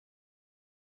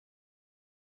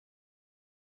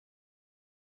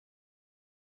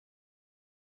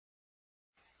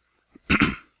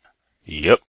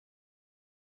Yep.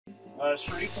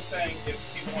 Sharif was saying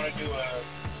if people want to do a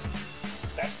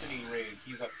Destiny raid,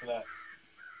 he's up for that.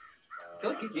 I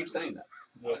feel like he keeps saying that.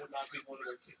 Yeah.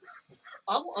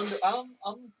 I'm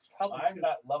probably I'm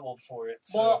not leveled for it.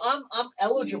 So. Well, I'm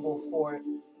eligible for it,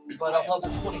 but I'm level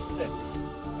 26. So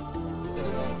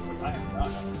I am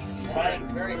not eligible. I'm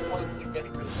very close to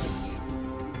getting rid of that game.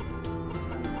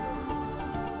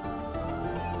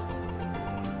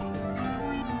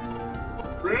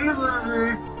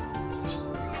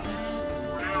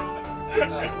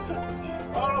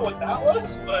 I don't know what that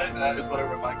was, but That is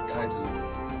whatever my guy just did.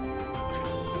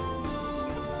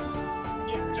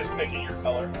 yeah, just picking your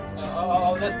color.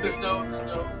 There's no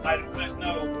There's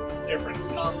no difference.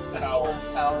 special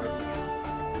power.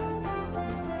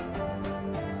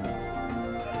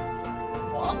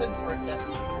 Well, I'm in for a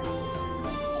Destiny.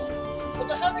 Well,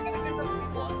 then how are they going to get rid of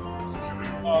people?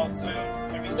 So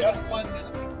I mean, Find the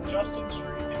other people. Justin,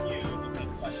 Sharif, and you can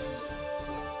fight.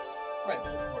 Right.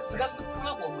 So that's the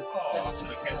problem with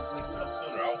Destiny. So they can't Like, come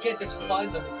sooner. you can't just find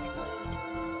other people.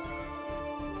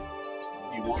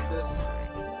 You want this?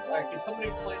 Alright, can somebody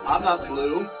explain? I'm not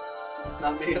blue. It's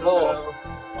not me at all. So,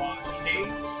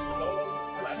 Teams, solo,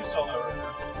 let's do solo.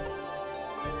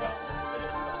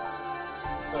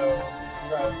 So,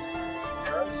 you have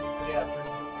arrows? Yeah. Okay.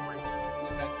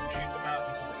 You shoot them out,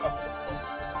 you can look up.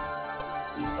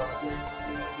 You start with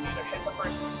you either hit the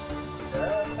person,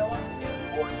 kill him,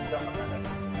 or you jump on them.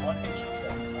 One hit shield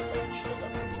them. That's like a shield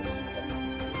them.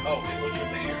 Oh, they look at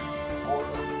the air. Or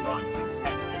the run,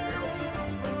 catch the arrows.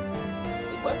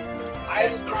 What? I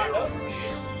just throw those in the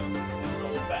air.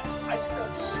 Roll it back. I think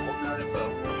that's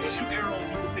If you shoot arrows,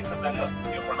 you can pick them back up.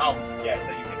 See them run out. yeah,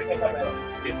 then you can pick them back up.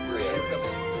 Get three arrows.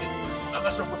 I'm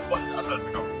not sure which button. I'm trying to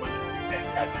pick up which button. And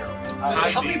catch arrow. So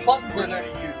how many buttons are there to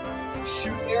use?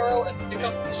 Shoot arrow and pick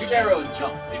up. Shoot arrow and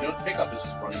jump. You don't pick up, it's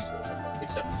just running to it.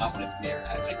 Except not when it's near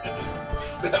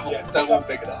actually. that won't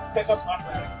pick it up. Pickup's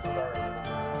automatic. It's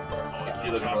alright.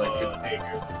 You're looking for like good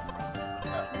behavior.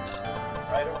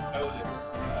 I don't know this.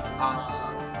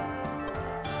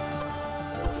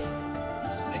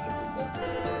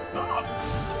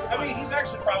 I mean, he's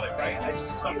actually probably right. I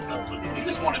just don't know. You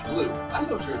just wanted blue. I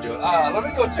know what you were doing. Let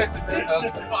me go check the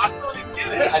I still didn't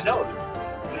get it. I know.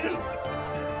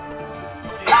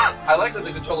 I like that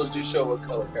the controllers do show what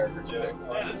color characters you pick.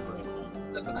 That is pretty cool.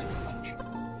 That's a nice touch.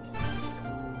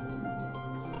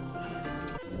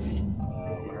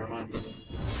 Where am I?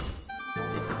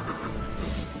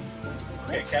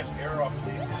 Okay, catch an arrow off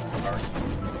the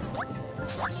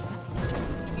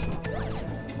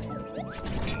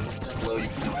Below you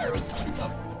can no arrows to shoot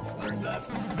up. Learn that.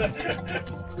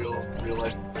 real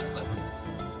life lesson.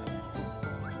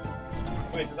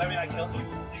 Wait, does that mean I killed you?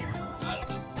 I don't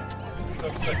know.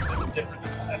 Looks like this is different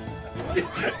than that.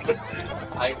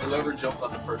 Whoever jumped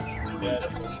on the first one. Yeah.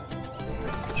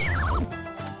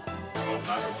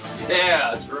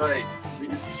 Yeah, that's right. We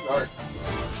need to start.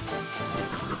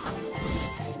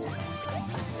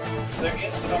 There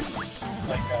is some,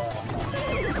 like,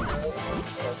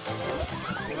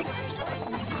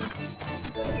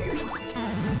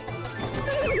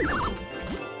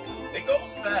 It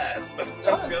goes fast.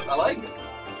 Yes, I like it.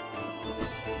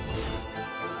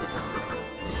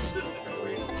 There's different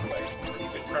ways. Like, you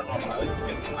can turn off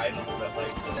get items that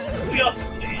like we all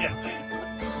just yeah.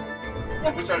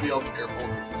 We're trying to be all careful.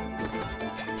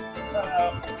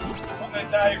 I'm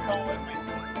gonna die, you're coming with me.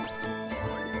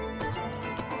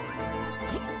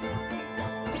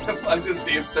 I was gonna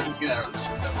say him 17 arrows to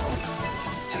shoot them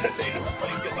in the face. But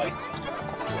you get like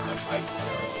ice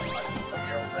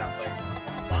arrows that like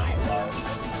flying bars.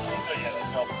 So yeah,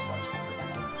 that's all the sponge.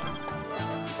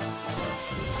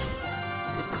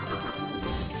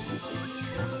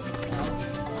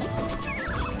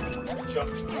 Jump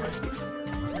to the right.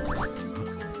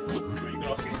 You can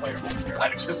also get player homes here. I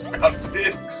just dropped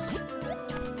it.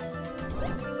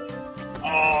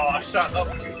 Oh, I shot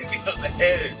up and you hit me on the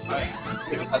head. Nice.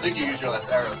 I think you used your last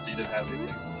arrow, so you didn't have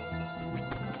anything.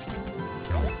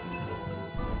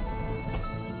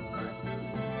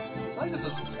 I guess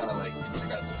this is just kind of like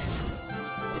Instagram.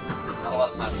 Not a lot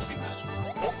of time between matches.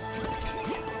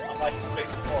 I'm like in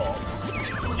space ball.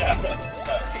 Yeah.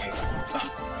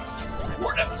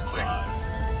 War that was quick.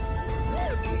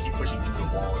 So you keep pushing into the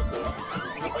wall as though it's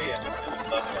Oh yeah.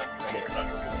 Love it like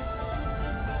you say.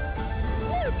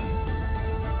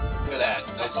 good at.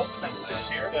 Nice. The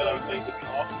share that I was like, it'd be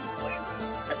awesome to play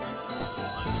this.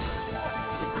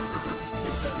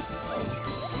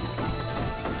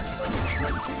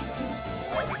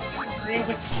 Green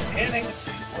was standing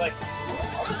Like,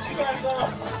 I'll let you guys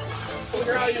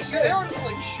figure out your shit. They were just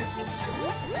like shooting into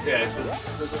you. Yeah, it's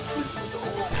just there's a switch with the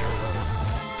whole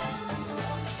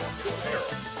Arrow.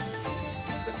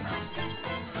 it's the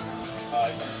crown.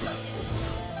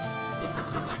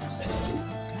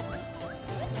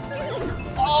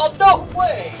 Oh, no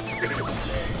way!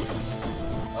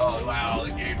 Oh wow,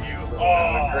 they gave you a little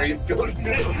Oh. grace going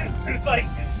through. It's like,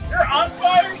 you're on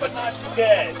fire, but not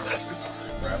dead. That's just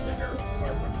grab the arrow.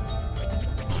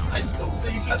 I still So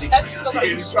you can I think catch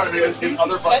somebody- he's trying to make us hit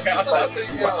other Catch buttons somebody-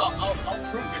 besides yeah. I'll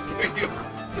prove it to you.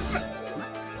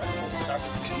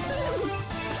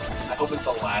 I hope it's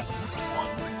the last one.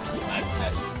 The last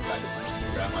catch you decide to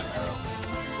grab my arrow.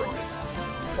 You throw it in that.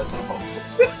 That's what I'm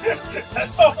hoping.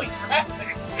 That's awfully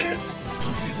graphic.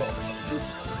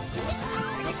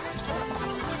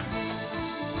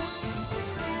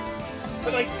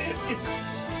 But like, it's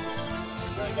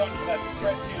really going for that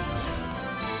spread here.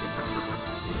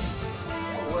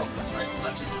 Oh well, that's right.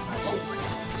 Not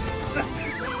just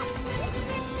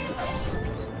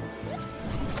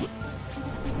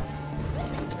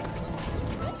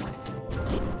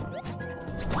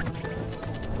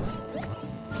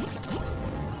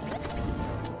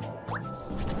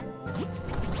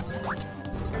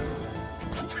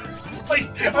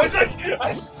Like, I was like,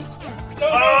 I just don't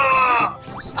know.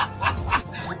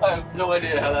 I have no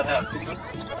idea how that happened.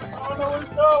 I don't know where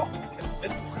to go.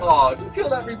 Oh, did you kill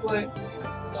that replay?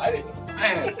 I didn't.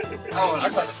 Man, I tried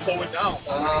to slow it down.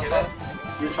 So I didn't get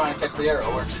out. you were trying to catch the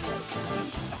arrow, weren't you?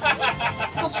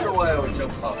 Not sure why I would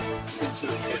jump up into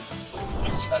the kid when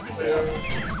someone's trying to do it.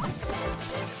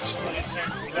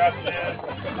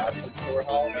 Not even sure how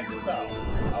I'll make it down.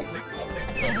 I'll take it. I'll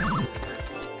take it.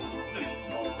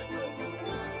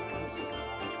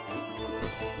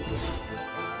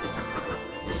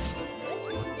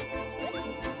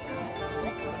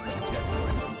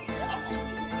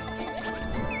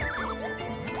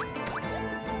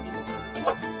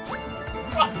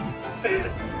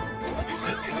 It's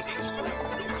just getting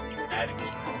strength. It's keep adding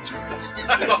strength.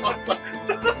 That's awesome.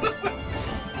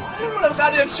 I didn't have a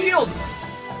goddamn shield!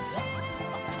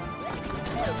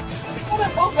 How the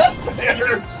hell's that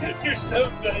fair? You're so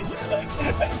good. You're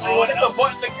like, Oh, hit the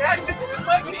button to catch it. It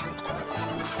might be.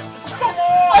 Come I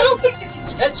on. don't think you can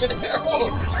catch an arrow.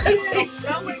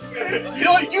 Tell me. You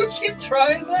know what? You keep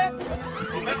trying that.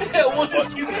 Yeah, we'll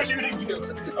just keep shooting you.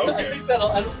 I Okay. think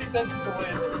that'll. I don't think that's the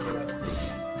way.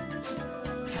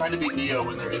 Trying to be Neo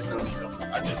when there is no Neo.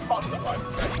 I just caught somebody.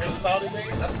 That hear the sound it made?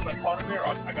 That's when I caught an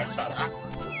arrow. I got shot after.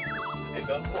 It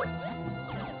does work.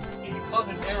 You caught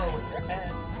an arrow in your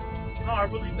head. No, I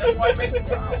really. That's why I made the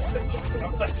sound. I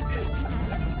was like,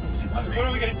 what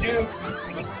are we gonna do?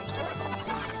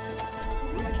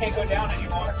 I can't go down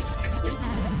anymore.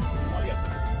 Oh, yeah.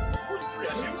 Who's three? I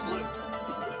shoot blue.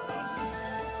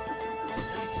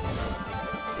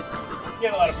 You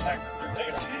have a lot of practice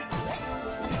there.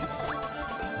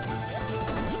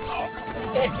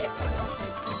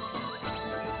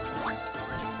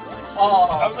 Oh,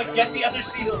 I was like, get the other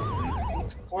shield.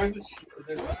 where's the shield?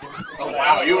 There's a... Oh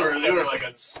wow, you were like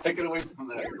a second away from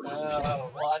there.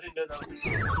 well, I didn't know that was a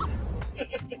shield.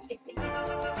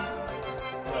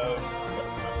 So,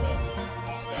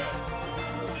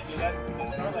 they do that in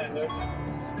Starlander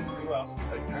pretty well.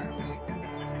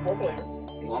 64 player.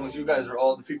 As long as you guys are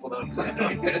all the people that play.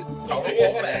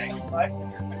 Towerfall bang.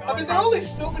 I mean, there are only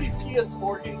so many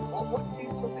PS4 games. What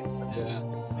games were they? Yeah.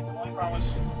 I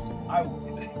promise I will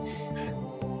be there.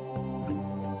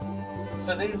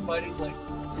 So they inviting like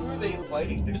who are they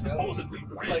inviting to go? Supposedly.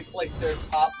 Like their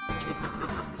top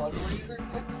fundraiser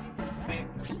type?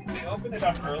 They opened it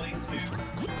up early to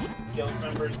guild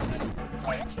members and then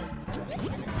quiet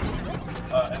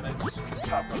and then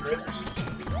top fundraisers.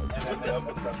 And then they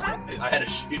opened it up. I had a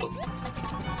shield.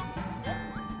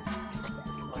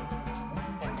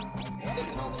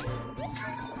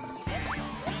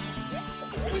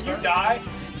 When you die,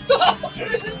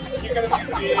 you're gonna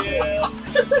be real.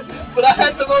 But I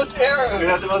had the most arrows. You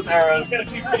have the most arrows. You're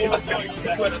gonna be real going through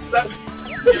that. With a 7,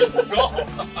 you're skull.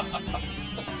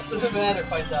 Doesn't matter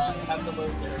if I die. I have the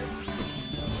most arrows.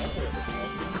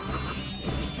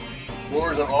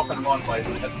 Wars are often won by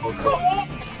who had the most arrows.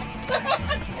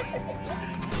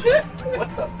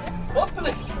 What the? What the?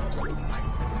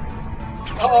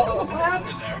 Oh, What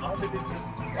happened there? How did it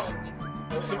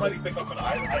just... Somebody pick up an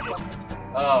item?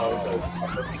 Oh, so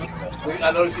it's.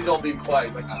 I noticed he's all being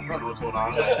quiet. Like, I don't know what's going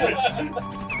on.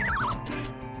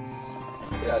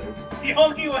 Yeah, dude. The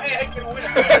only way I can win.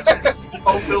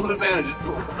 Home field advantage. It's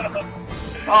cool.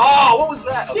 Oh, what was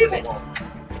that? damn it!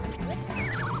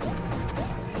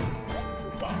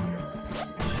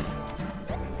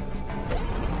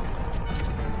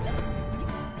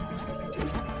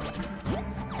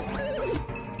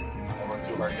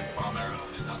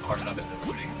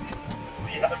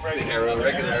 The arrow,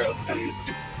 regular arrow.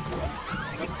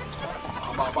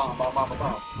 Bomb, bomb, bomb, bomb,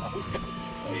 bomb.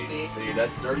 See,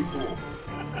 that's dirty pool.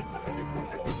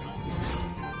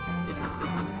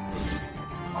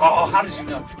 Oh, how did you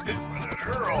know?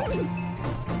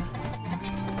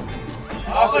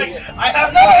 Oh, like, I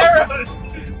have no arrows!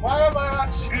 Why am I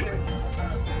not shooting?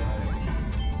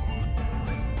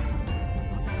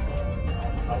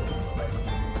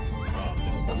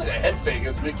 That's like a head fake. It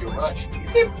was make you rush.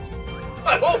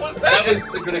 What was That that?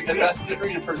 was a good Assassin's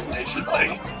Creed impersonation.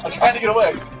 Like, I'm trying to get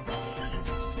away.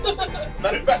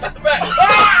 Not the back, not the back.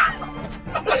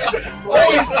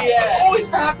 Always the ass. Always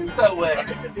happens that way.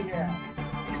 The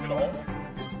ass. He said always.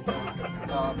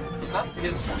 Not to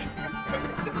his point.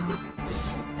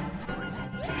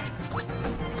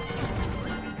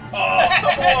 Oh,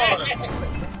 come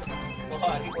on.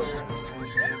 Body wears.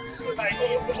 I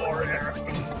need more arrows.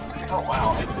 Oh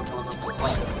wow, I didn't know those were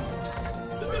playing.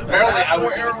 Apparently, I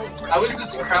was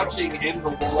just crouching in the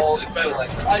wall until like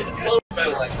I just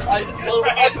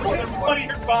One of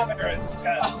your bomb arrows.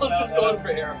 I was just going for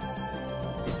arrows.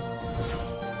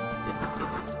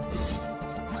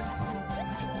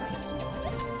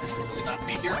 Did not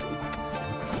be here.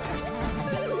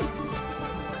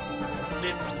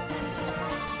 It's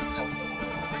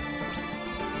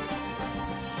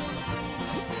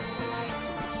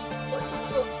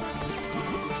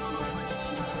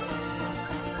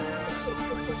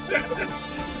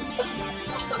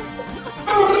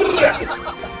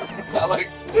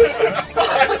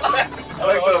I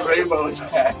like the rainbow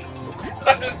attack.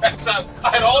 I just headshot.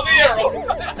 I had all the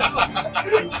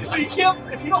arrows. So you can't,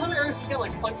 if you don't have arrows, you can't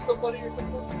like punch somebody or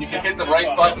something? You can hit the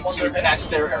right button to catch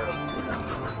their arrow.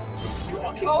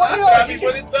 Oh, I mean,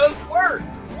 but it does work.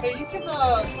 Hey, you can,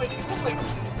 wait, you can like,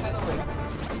 kind of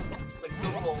like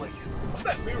little, like... What's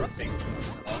that mirror thing?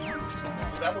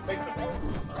 Is that what makes the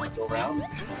point? Go around.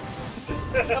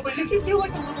 No, but you can do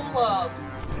like a little,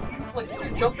 like if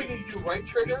you're jumping and you do right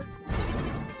trigger,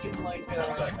 you can like, do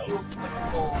like a little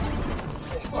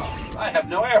thing. Well, I have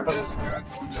no arrows.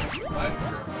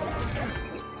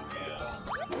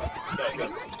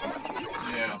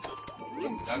 Yeah.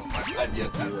 I've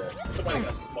yet to do that. Somebody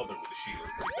got smothered with a shield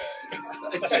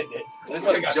pretty bad. It's just- it's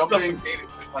Somebody like got jumping suffocated.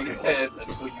 on your head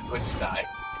until you going to die.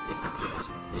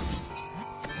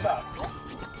 stop.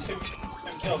 Tim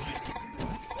kills me.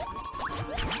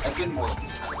 I've been more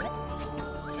this time.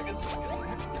 I guess we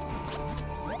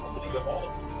I believe in all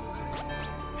of them.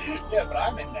 Yeah, but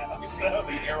I'm in now, so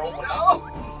the arrow went out.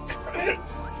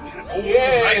 Oh,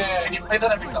 Yeah. nice. Can you play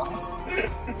that at McDonald's? I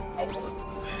would.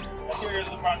 I hear you're the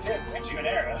LeBron James, gives you an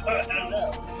arrow. I don't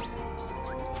know.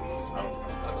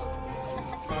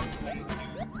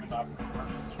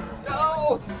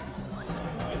 No!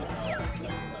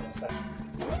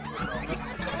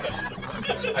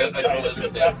 I totally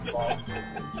understand.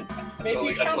 Maybe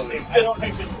Totally- I totally-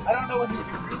 I don't know what he's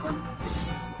doing reason.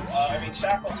 I mean,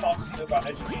 Shaq will talk to you about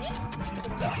education. He's a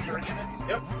doctor in it.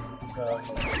 Yep. So.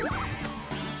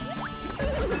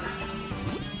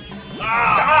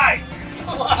 Die!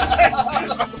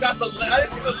 I forgot the leg. I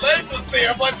didn't see the leg was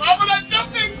there. I'm like, why am I not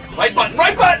jumping? Right button!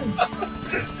 Right button!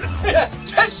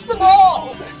 Catch the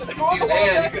ball! Stick Throw to your the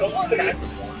ball hands.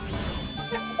 back.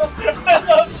 I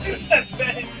love that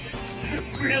Ben just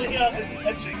really on his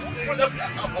touching.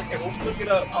 Okay, we'll look it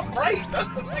up. I'm right.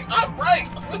 That's the thing. I'm right.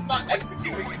 I'm just not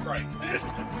executing it right.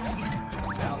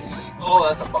 Oh,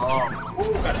 that's a bomb.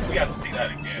 Ooh, we got to see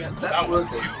that again. Yeah, that that's was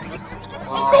worth it. beautiful.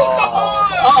 Oh,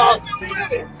 Oh, Oh, come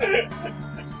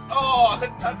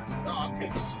on! Oh, I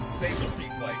can't save the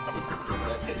replay.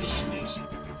 that's a sheesh.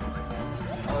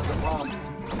 Oh, that's a bomb.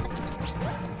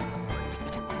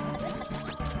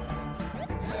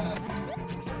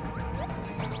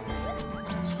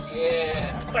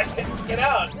 yeah. It's like, get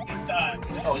out in time.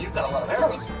 Oh, you've got a lot of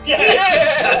arrows.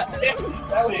 Yeah!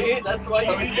 That was See, that's why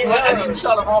you I need didn't arrows.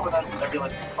 shot them all, but I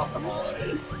realized you popped them all.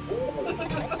 It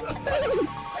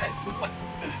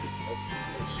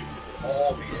shoots it with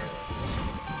all the arrows.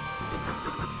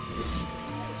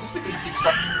 Just because you keep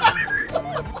starting.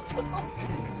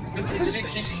 Just because you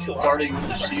keep starting with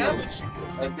the shield.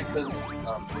 That's because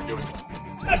we're doing it.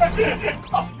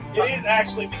 It is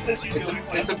actually because you It's do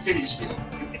a, it's a pity shield.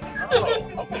 Oh,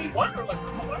 I was wondering, like,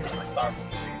 why did I start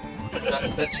with the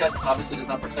shield? That chest obviously does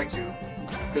not protect you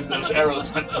because those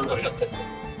arrows went through it.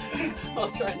 I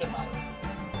was trying to hide.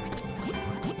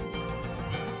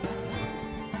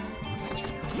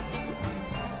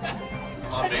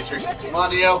 Come on, Matrix. Come on,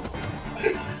 Neo.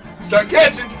 Start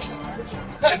catching!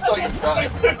 I saw you try.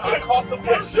 I caught the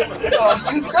first one.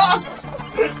 Oh, you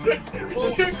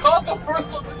ducked! You caught the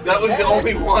first one. That was the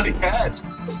only one he had.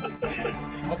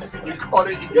 You caught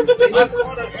it in your I've face.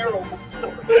 caught an arrow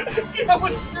before. Yeah,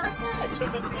 with your head. To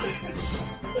the knee.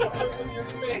 In your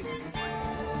face.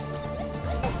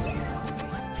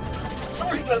 For some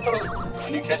reason I thought it was...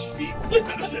 Can you catch feet?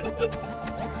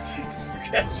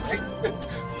 Catch me.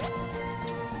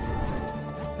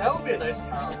 That would be a nice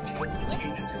power. It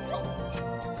changes your color.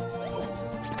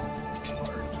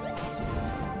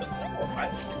 That's not more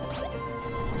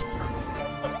fighting.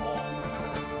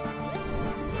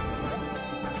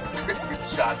 Good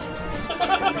shots.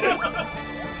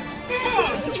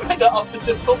 Just trying to up the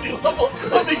difficulty level.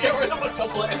 Let me get rid of a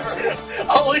couple of arrows.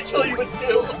 I'll only kill you with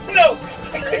 2. No!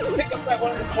 I couldn't pick up that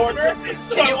one in the corner,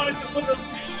 so Can I you- wanted to put them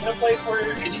in a place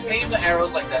where... Can you aim the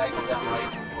arrows like diagonal down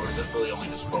right, or is it really only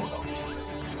just forward?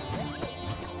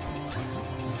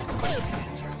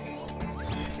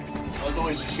 I was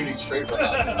always just shooting straight from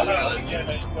that. Yeah,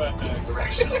 no, you go ahead.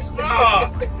 Directions.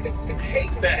 Ah! I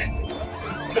hate that!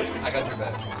 I got your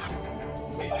back.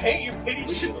 I hate your pity We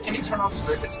should. shield. Can you turn off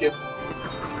skips?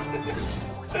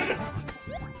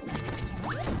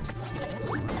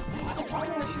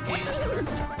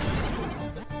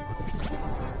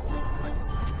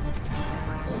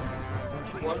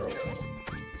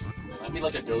 I'd be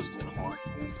like a ghost in a horn.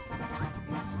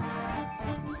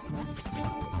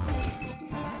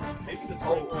 Maybe this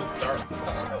whole was dark.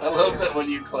 I love that when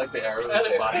you collect the arrows,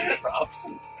 the body drops.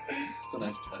 It's a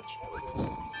nice touch.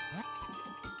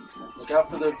 Look out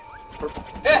for the purple.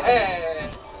 Hey!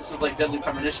 This is like Deadly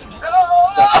Premonition. Now.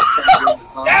 Oh! Stuff turns you into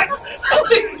zombies.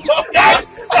 Yes!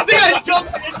 Yes! I think I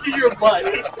jumped into your butt. I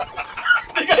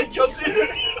think I jumped in.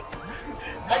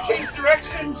 I changed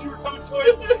directions. You were coming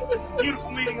towards me.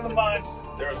 Beautiful meeting of the minds.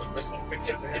 There was a mental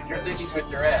picture there. If you're thinking with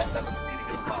your ass, that was a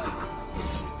meeting of mine.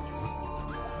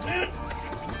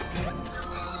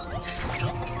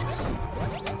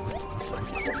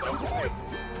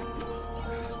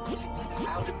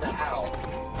 How did the owl?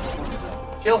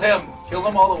 Kill him! Kill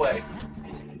him all the way.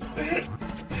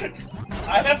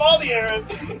 I have all the arrows.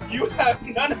 You have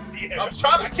none of the arrows.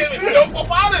 I'm trying to kill him, jump up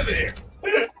out of there.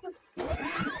 You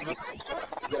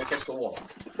gotta catch the wall.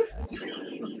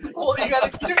 Well, you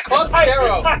caught the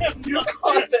arrow. You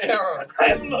caught the arrow. I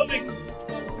am loving this.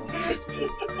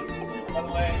 By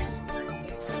the way,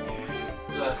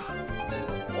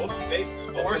 Most evasive,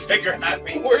 Worst- most trigger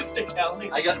happy. Worst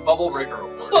accounting. I got bubble rigor.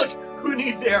 Look, who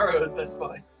needs arrows? That's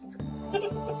fine.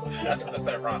 That's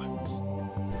ironic.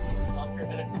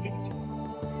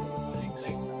 Thanks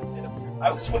for the tip.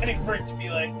 I was waiting for it to be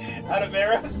like, out of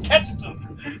arrows, catch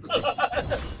them.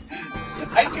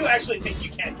 I do actually think you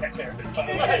can't catch arrows, by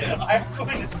the way. I'm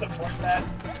going to support that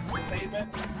statement.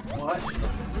 What?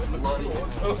 Bloody.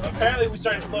 Apparently we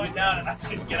started slowing down and I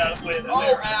couldn't get out of the way of the Oh,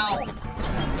 arrows. ow!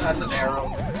 That's an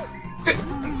arrow.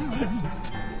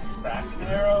 That's an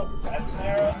arrow. That's an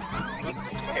arrow.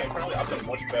 Okay, apparently I've done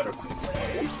much better with this.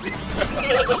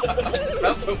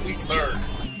 That's what we learned.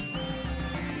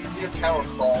 Your tower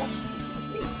crawl.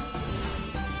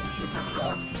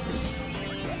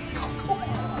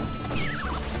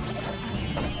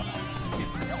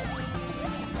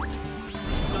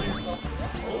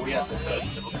 Oh yes, it does.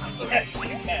 Several times over. Yes, you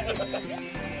can. Like that.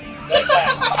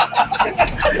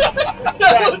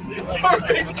 That was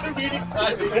perfect comedic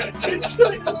timing. I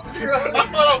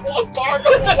thought I walked far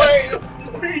enough away.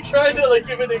 Were you trying to like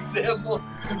give an example?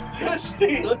 Let's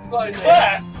see. Let's find it.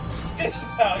 Class, this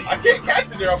is how you I can't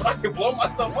catch it there, but I can blow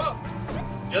myself up.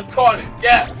 Just caught it.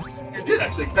 Yes. You did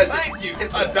actually catch it. Thank you.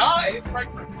 I died.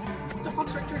 Right. What the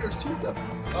fuck's right there? There's 2 of them.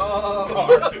 Oh,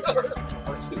 R2.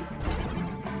 R2.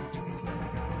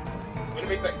 What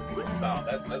do you think? Sound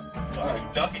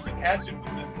that ducking to catch him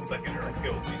with the second arrow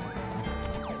kill. Jesus.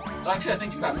 Actually, I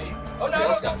think you got me. Oh, no. Somebody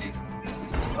else got me.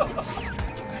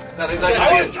 Not exactly.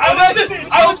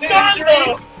 I was gone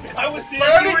though. I was You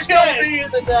you were killed dead. me,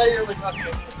 and then now you're like,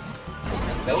 okay.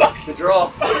 Nope, it's a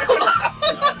draw.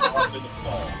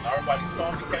 Now everybody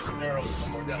saw me catching arrows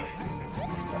no more days.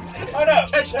 Oh no!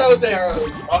 Catch those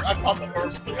arrows. I caught the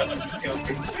first because I just killed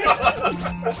me.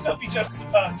 There'll still be jokes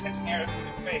about catching arrows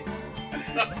in the face.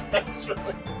 That's true.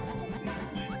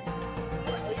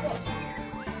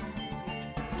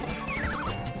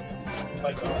 It's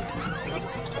like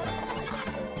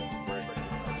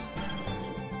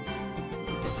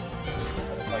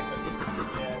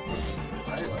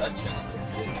Why is that chest so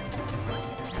big?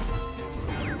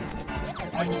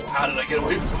 How did I get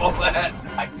away from all that?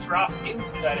 I dropped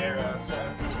into that arrow, so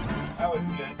that was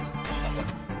good.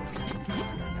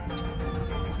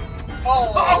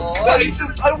 Oh, God, he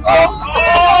just. I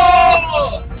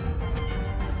oh!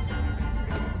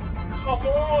 Come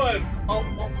on! oh.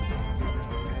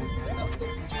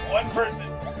 One person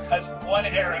has one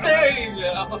arrow. There you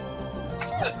go.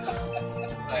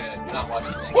 You're not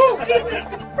watching me. Woo!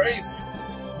 Crazy.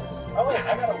 Oh wait, I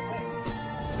gotta win.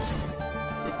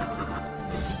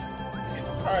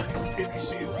 I'm tired of these pity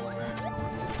shields, man.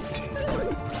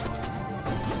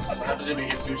 What happens if you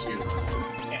get 2 shields?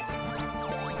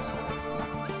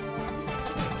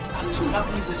 How did you not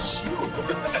use a shield?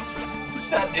 You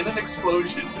sat in an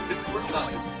explosion 4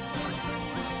 times.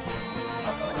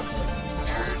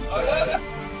 Aaron said,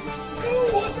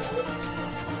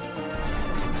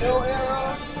 No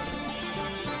arrows.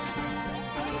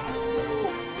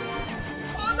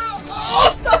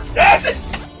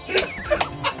 Yes!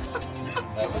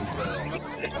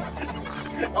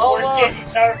 that was, Worst game you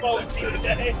Towerfall and team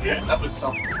today. that was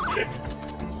something.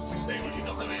 That's what you say when you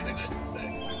don't have anything nice to say.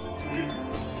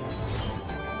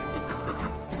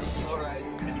 Alright.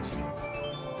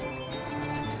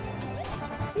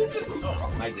 Oh,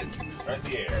 I didn't. Right in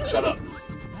the air. Shut up.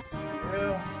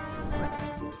 Yeah.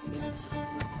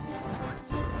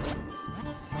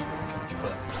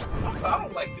 I'm sorry, I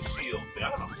don't like the shield thing.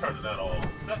 I'm turning that off.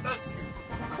 That's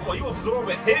come on, you absorb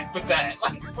a hit with that.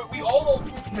 Like, but we all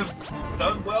have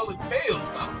done well and failed.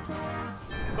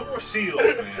 No more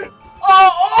shields, man.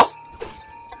 Oh!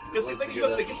 Because they think you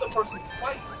have to hit the person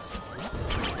twice.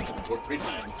 Or 3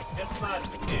 times. That's not it.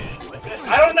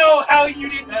 I don't know how you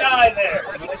didn't die there.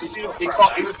 That shield. He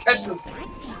was catching him.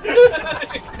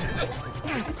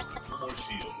 More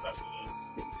shields after this.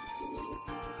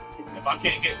 If I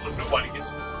can't get one, nobody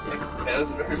gets one. That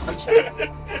was very much.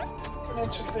 An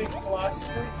interesting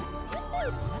philosophy.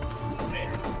 It's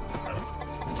fair.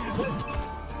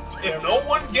 If no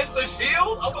one gets a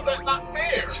shield, how was that not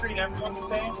fair? Treat everyone the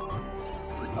same.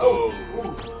 Oh.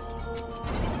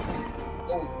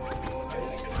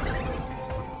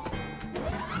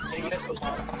 Can you catch the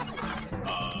ball?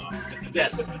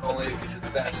 Yes, only it's a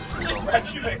disaster. Red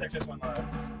shoe maker just went live.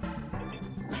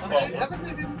 Haven't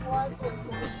they been live for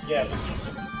Yeah, this is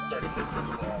just started this week.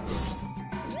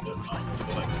 They're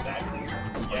like staggered.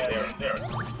 Yeah, They're.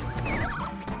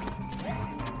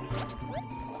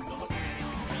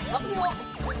 how many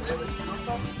offices are there? New York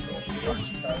offices? New York,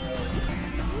 Chicago.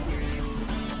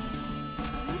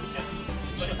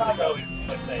 And Chicago is,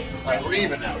 let's say, Alright, we're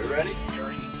even now. We ready?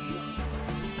 very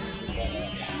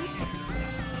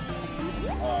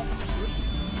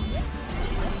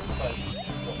but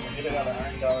we did it out of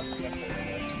Iron Galaxy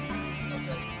yesterday.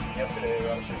 Yesterday, we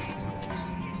also used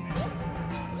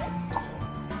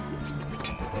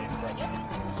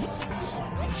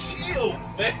Shields,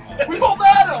 man. We both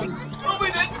had him! No, we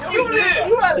didn't. You did.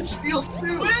 You had a shield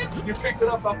too! You picked it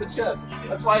up off the chest.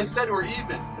 That's why I said we're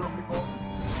even. You don't recall this?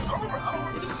 I don't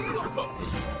remember the shield though.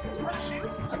 You had a shield?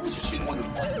 I wish you should wonder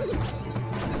once.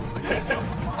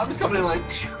 I'm just coming in like,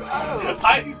 oh.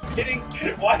 I'm hitting.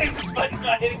 Why is this button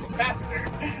not hitting faster?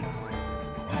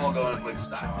 I'm all going like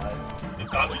stylized. The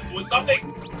dog was doing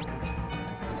nothing.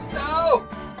 No!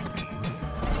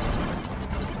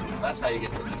 That's how you get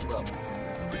to the next level.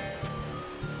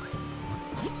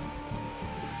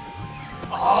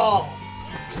 Oh!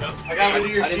 Just I got rid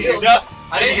of your I didn't shield. Just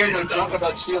I didn't hear no joke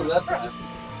about shields that time.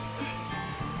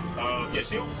 yeah,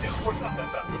 she was working out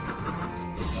that time.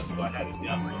 That's why I had it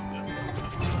down up there.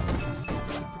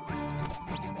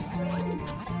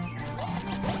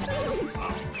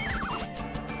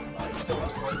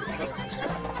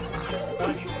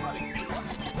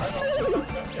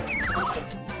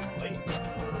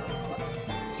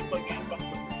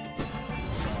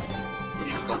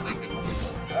 He's still thinking.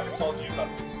 I haven't told you about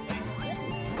this slate.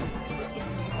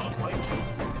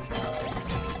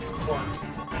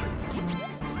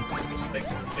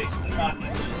 Snakes in the basement. Not in the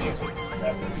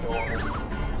that was door.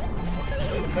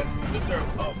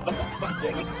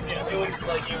 Yeah, it was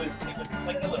like a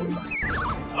little.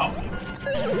 Oh,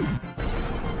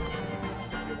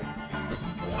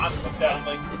 I'm looked at him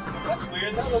like, that's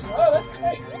weird. That looks, oh, that's a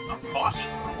snake. I'm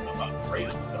cautious. I'm not afraid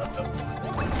of it.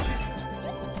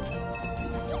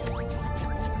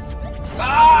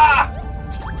 Ah!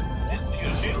 Didn't you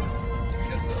get a shield? I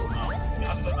guess so.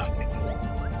 Yeah, I'm not picking it.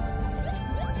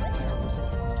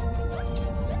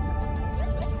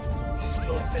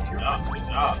 Good job. Good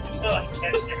job. Until I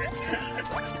catch you.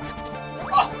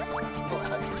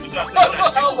 Good job.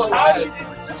 How did it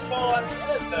just fall on his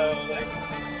head, though? Like,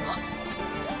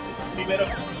 he made a.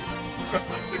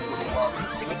 Took a little while.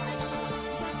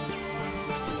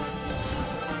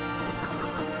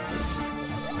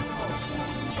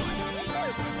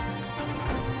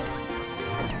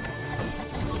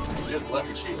 You just left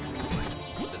your shield.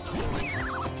 I said no.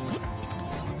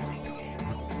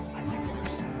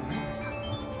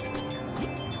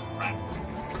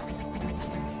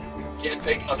 Can't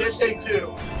take other Can't take two.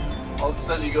 All of a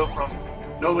sudden you go from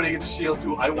Nobody gets a shield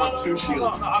too. I want two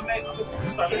shields. No, I meant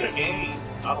start the game.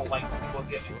 I don't like people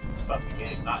getting start the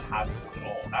game not having one at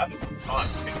all. Having one's fine.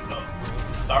 Pick it up.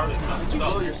 Start it. Not You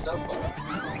blow suck. your stuff up.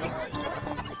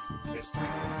 It's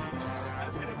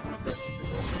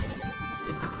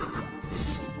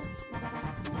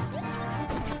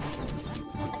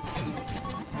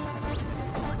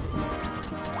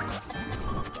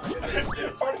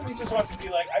Part of me just wants to be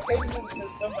like, I paid into the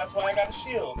system, that's why I got a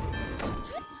shield.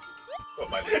 But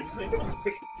my losing. I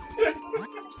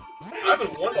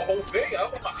haven't won the whole thing. I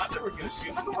never get a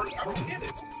shield. I don't get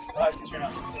it. Because you're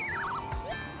not.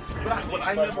 But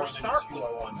I never start with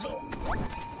one, so.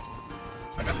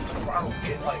 I guess that's why I don't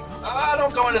get like. Ah,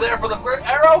 don't go into there for the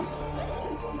arrow.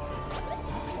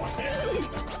 What's it?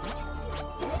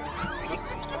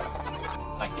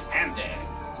 Like candy.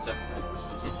 Except.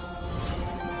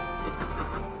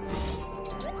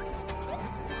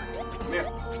 Come here.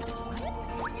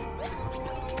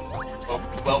 Oh,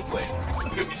 well played.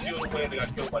 Took your shield away and they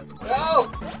got killed by somebody.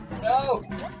 No! No!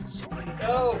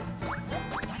 No!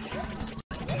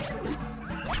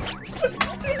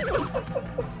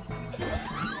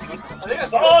 I think I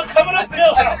saw. Oh, coming up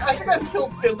hill I house! think I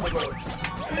killed Tim the most.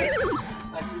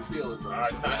 I do feel as though Alright,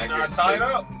 this is an now accurate tie it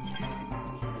statement. up.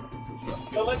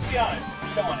 So let's be honest,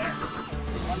 you don't want Aaron.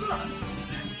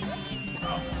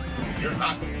 No, you're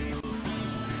not.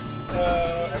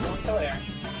 So everyone kill Aaron.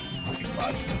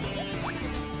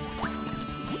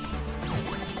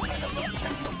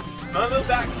 None of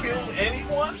that killed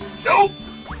anyone? Nope!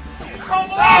 Come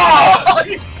on!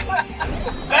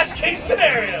 Best case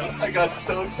scenario! I got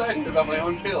so excited about my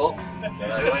own kill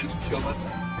that I went to kill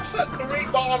myself. I shot 3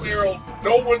 bomb arrows,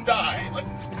 no one died. Like,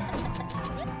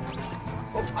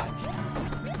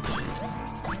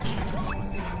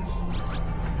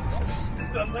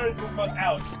 So there's the fuck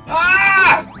out.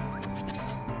 Ah!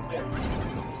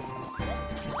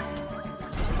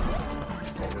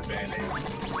 over Band-Aid.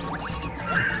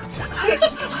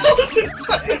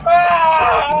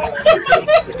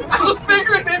 I was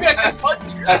figuring maybe I could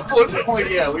punch you. At one point,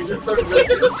 yeah, we just started really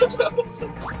getting each other. So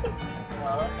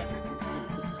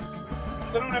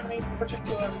I don't have any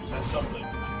particular. That's something.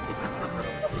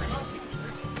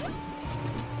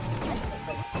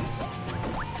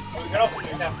 We can also do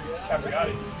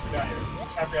Capriati since we're down here.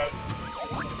 Capriati.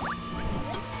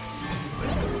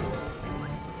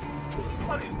 Is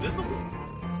somebody invisible?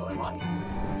 What am I?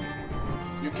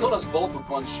 You killed us both with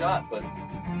one shot, but...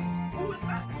 Who was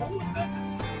that? Who was that?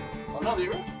 Oh no,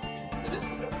 you're... It is.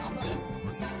 I'm not in.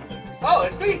 Oh,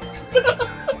 it's me.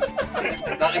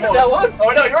 Not anymore. That was. Oh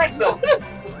no, you're right still.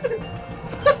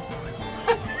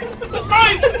 That's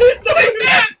right! Take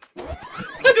that!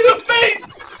 In the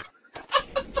face!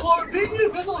 Well, being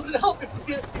invisible doesn't help if you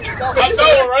can't see yourself. I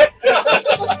know, right?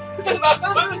 It's not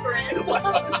sunscreen. It's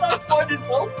not fun. It's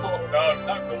helpful. No,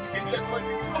 not really.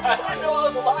 I didn't know I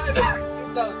was alive.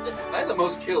 I had the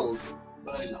most kills,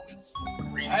 but I did not win.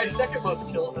 I had second most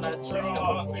kills, and I had just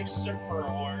Oh, usurper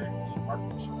award.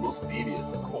 Most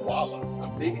devious. Koala.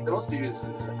 The most devious is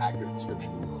an accurate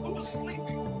description. Who was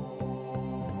sleeping?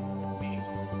 Me.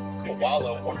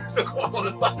 Koala. Or is the koala on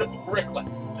the side of a brick? Like,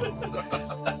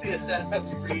 the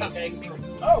Assassin's Creed Assassin's tank.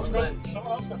 Oh, we got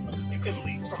someone else got them. you can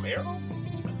leap from arrows?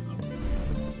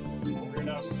 We're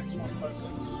now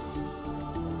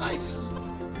 6156. Nice.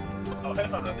 Oh, hell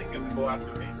no, I think you can go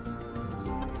after bases.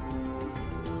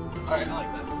 Alright, I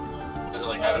like that. Does it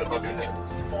like have it above your head?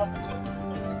 Drop it to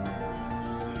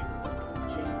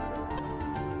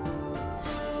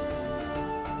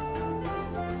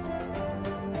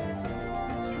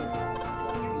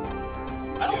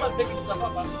I don't love picking stuff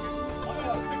up.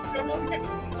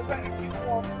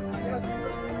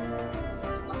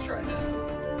 I'm sure I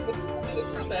have. It's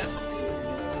not bad.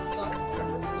 It's not.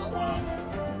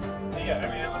 yeah, I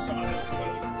mean, unless someone has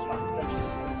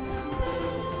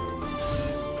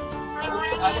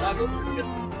I will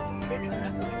suggest maybe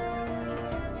that.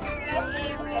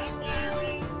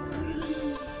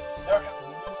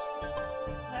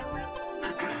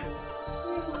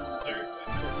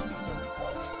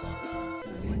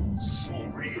 So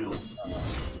real.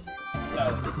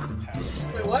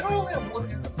 Wait, why do I only have one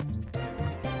arrow?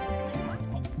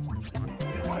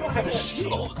 Why do I have a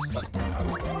shield all of a sudden?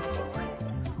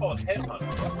 This is called headhunter.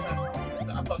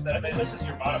 I thought that meant this is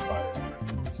your modifiers.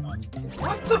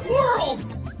 What the world?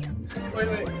 Wait,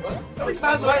 what? How many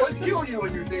times do I have to kill you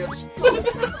on your damn shield? So, a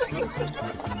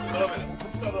minute.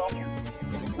 Who started off here?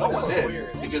 No one That was did.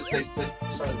 weird. They just they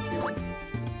started killing.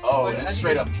 Oh, Wait, and I it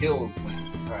straight think- up killed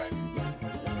wins. Alright.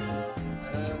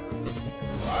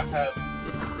 I have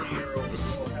 3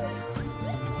 arrows. You have...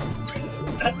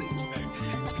 That's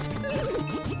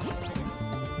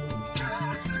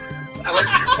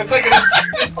It's like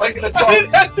an Atari.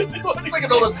 It's like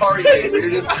an old Atari game where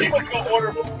you're just keep. I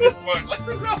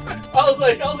was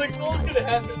like, what's gonna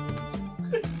happen?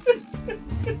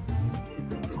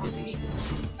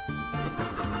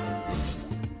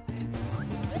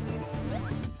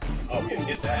 Oh, we didn't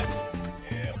get that.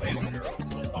 Yeah, laser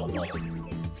arrows. I was like,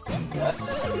 Yes,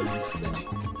 they do.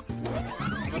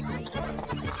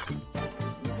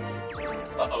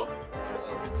 Uh-oh.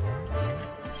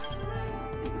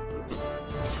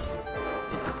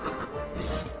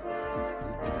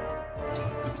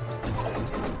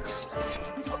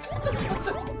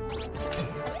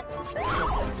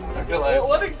 I realized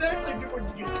What exactly did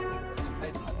you do?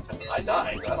 I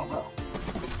died, so I don't know.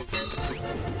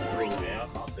 oh, yeah,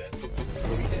 I'm dead.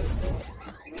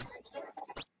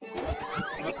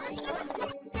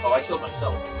 Oh, I killed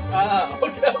myself. Okay,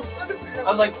 I was trying to figure out. I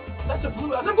was like, that's a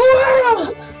blue arrow!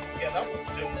 Yeah, that was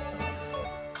just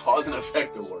Cause and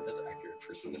effect award. That's accurate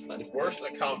for suicide. worst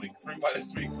accounting. 3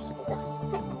 minus 3 was 4.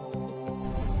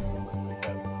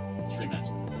 3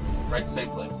 minutes. Right, same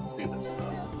place. Let's do this.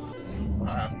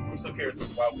 I'm so curious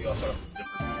why we all have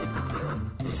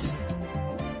different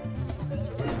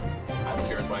I'm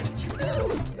curious why I didn't shoot an arrow.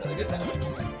 Really good damage.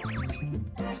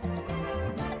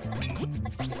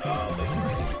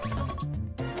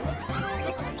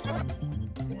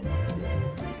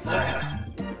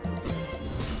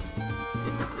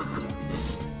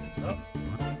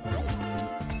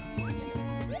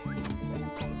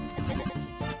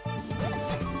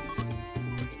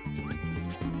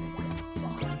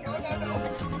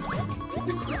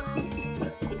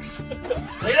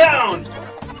 Lay down!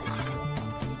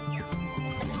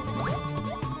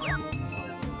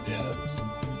 Yeah, I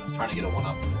was trying to get a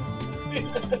 1-up.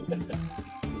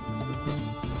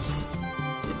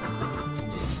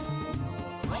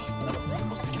 That wasn't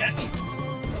supposed to catch.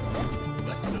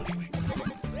 Back to those wings.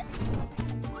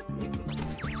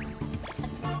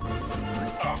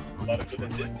 Oh, a lot of good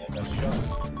that didn't get that shot.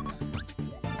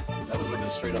 That was with a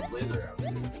straight up laser arrow, too.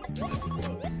 Yes, it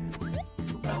was.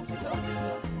 Bouncy, bouncy.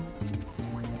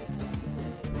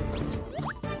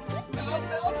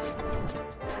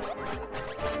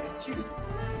 Shoot it.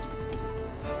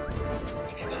 I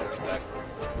need that arrow back.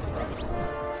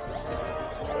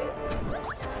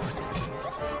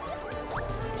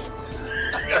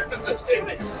 I got this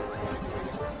damage.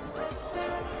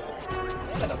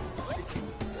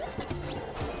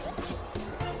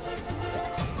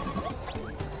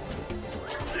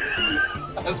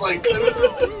 I was like,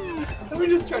 let me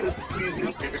just try to squeeze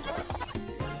in here.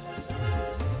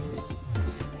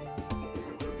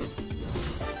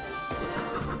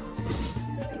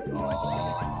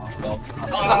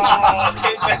 Oh,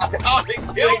 came back down and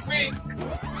killed me!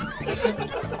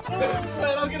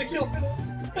 Man, I'm gonna kill him.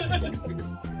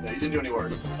 Yeah, you didn't do any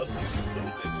work. Let's use it for the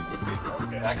sake of it.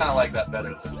 Okay. Yeah, I kind of like that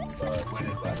better. Suicide when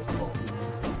it by default.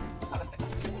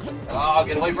 Oh,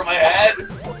 get away from my head!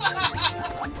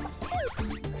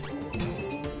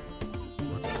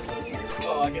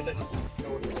 Oh, I guess I just...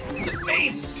 The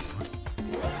face!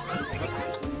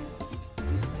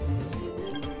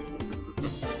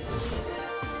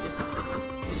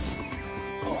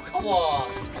 Oh, come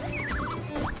on.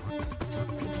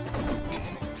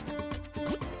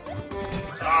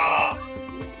 Ah!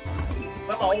 Is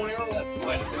that my own arrow?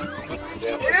 Wait a minute.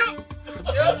 Yeah.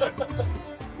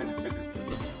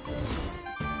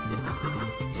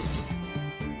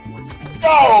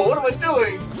 Oh, what am I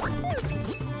doing?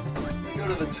 Go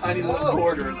to the tiny little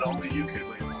corridor that only you can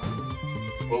win.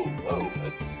 Whoa, whoa,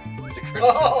 that's a crit.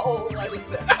 Oh, I did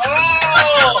that.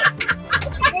 Oh!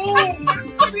 Ooh,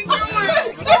 what are you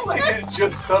doing? Like it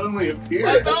just suddenly appeared. I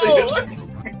know!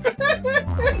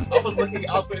 I was looking,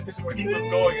 I was paying attention where he was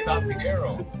going and not the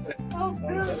arrow. That was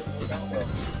good.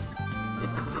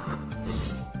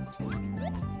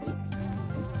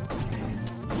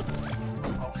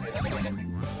 Okay, that's gonna hit me.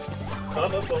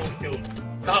 None of those killed me.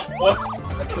 Not one.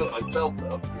 I killed myself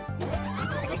though.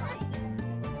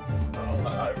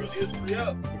 Oh, it really is 3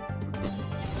 up.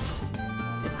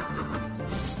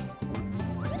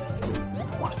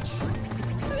 Watch.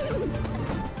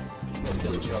 Let's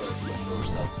kill each other. Kill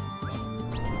ourselves.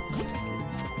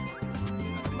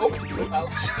 Oh,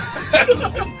 Ouch.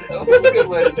 That was a good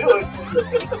way to do it.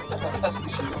 That's what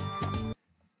you should do.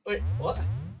 wait, what?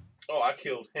 Oh, I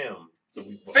killed him. So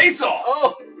we Face off!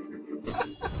 Oh!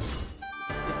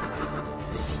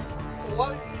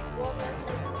 What?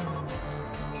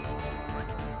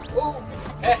 Oh!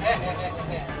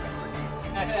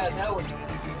 Now we're good.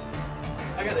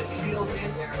 I got a shield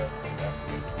and arrows.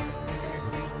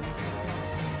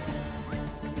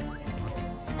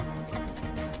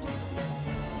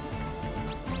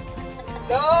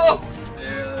 No!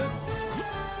 Yeah,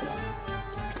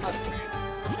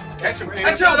 Catch him,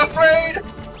 I'm not afraid!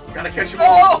 Gotta catch him.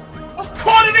 Oh!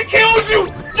 Caught it and killed you!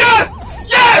 Yes!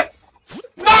 Yes!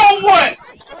 Now what?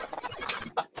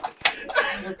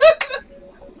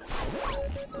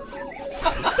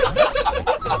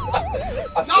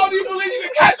 Now do you believe you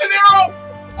can catch an arrow?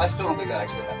 I still don't think that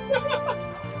actually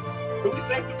happened. Could we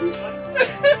save the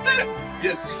replay?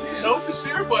 Yes, you can. Note the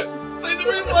share button. Save the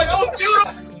replay. That was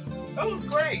beautiful. That was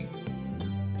great.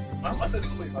 I said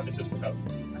it was I said it was out.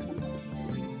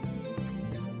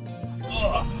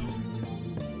 Ugh.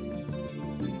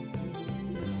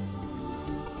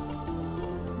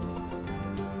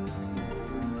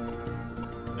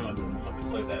 No, I don't have to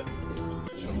play that.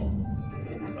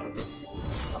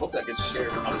 I hope that gets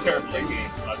shared. I'm terrible at games.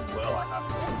 I do well. I have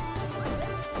to.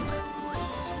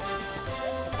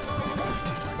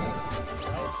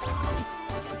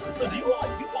 But do you all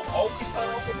always start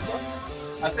off with one?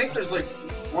 I think there's like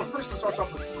one person starts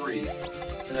off with 3,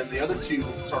 and then the other 2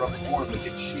 start off with 1 but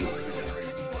get shield regenerated.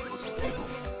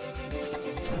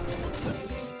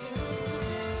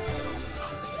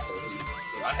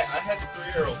 I had the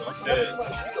 3 arrows and I'm dead.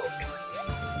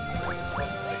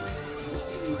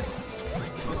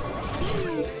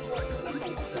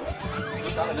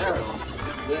 Shot an arrow.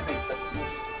 Really made sense.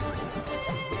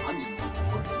 Onions.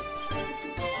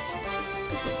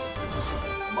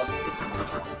 Must have been.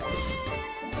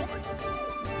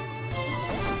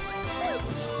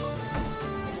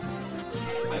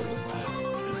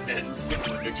 This ends with the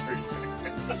victory.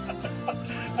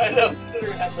 I know,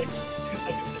 considering I had like 2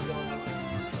 seconds to go on.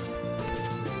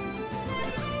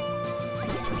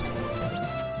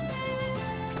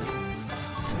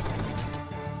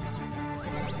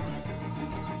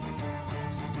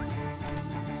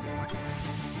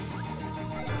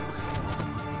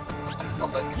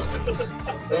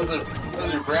 Those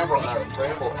are bramble arrows.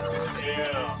 Bramble arrows.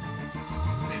 Yeah.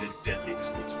 Made it deadly to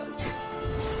the touch.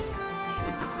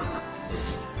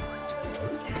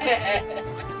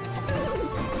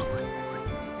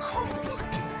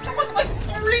 There was like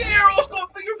 3 arrows going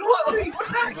through your body. What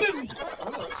happened?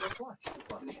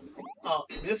 Oh,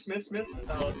 miss.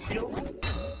 Shield.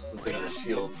 Looks like a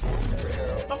shield.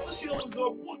 How the shield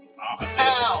absorb 1? Ow!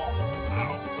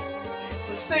 Ow.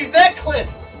 Let's save that clip!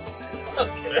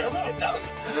 Okay,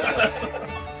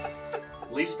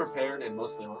 Least prepared and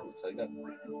mostly armed. So I got.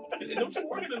 Don't you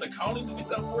work in an accounting to get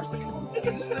that worse than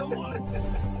you still want it?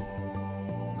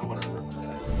 I want to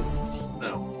revise this.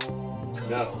 No.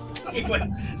 I mean, like,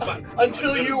 it's not,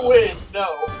 Until you win, no.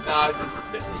 Nah, this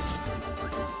is it.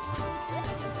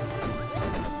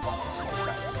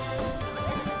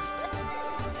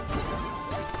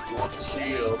 He wants a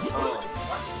shield.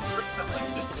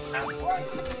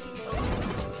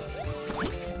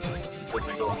 Let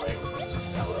me go away.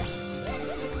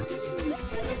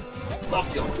 Love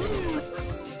Jones.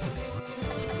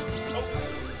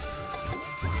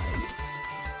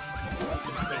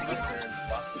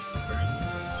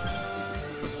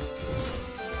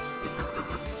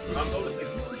 I'm noticing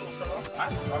you still start off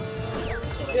last time.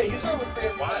 Yeah, you start with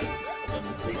prayer. Why is that?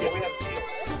 Yeah, we have a shield.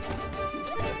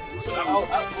 So that Oh,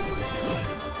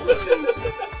 was,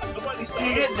 nobody do started.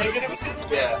 you get negative?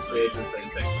 Yeah, so it just Take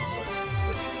it.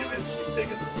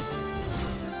 Take it.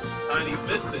 Tiny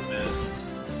missed it, man.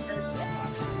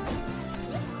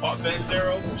 Caught Ben's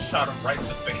arrow, shot him right in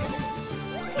the face.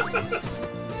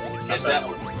 catch that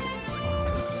one.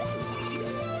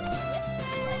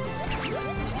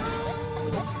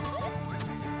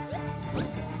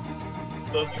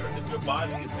 So if your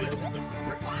body is there with the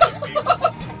bricks, you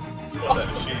know that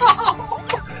a shield.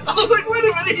 I was like, wait a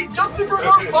minute, he jumped in for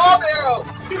a bomb arrow!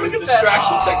 See, It's look at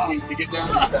distraction that. technique to get down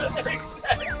to the fast.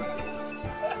 Exactly.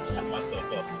 Set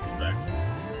myself up for distraction.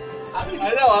 I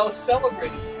know, I was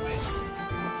celebrating to win.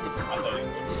 I thought he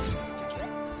would.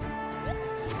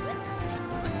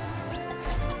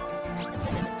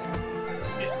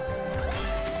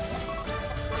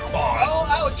 Oh,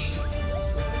 ouch!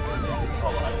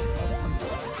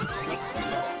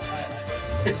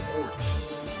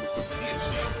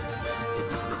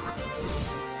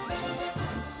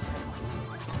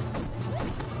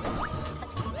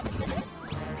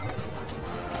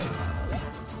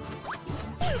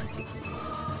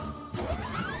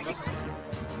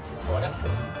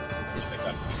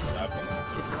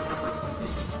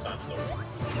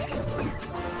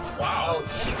 Wow.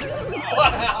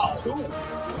 Wow! 2.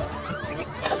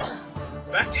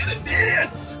 Back in it.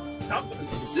 Yes! Confidence.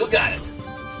 Still got it.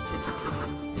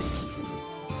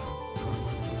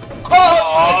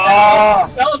 Oh!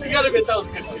 That was a good bit, that was a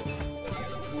good bit.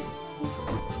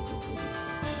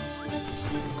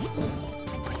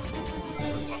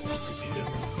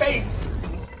 Face!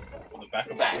 On the back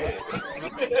of my head.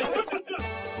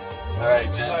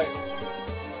 Alright, gents.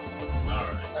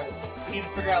 Alright. Alright. We need to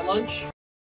figure out lunch.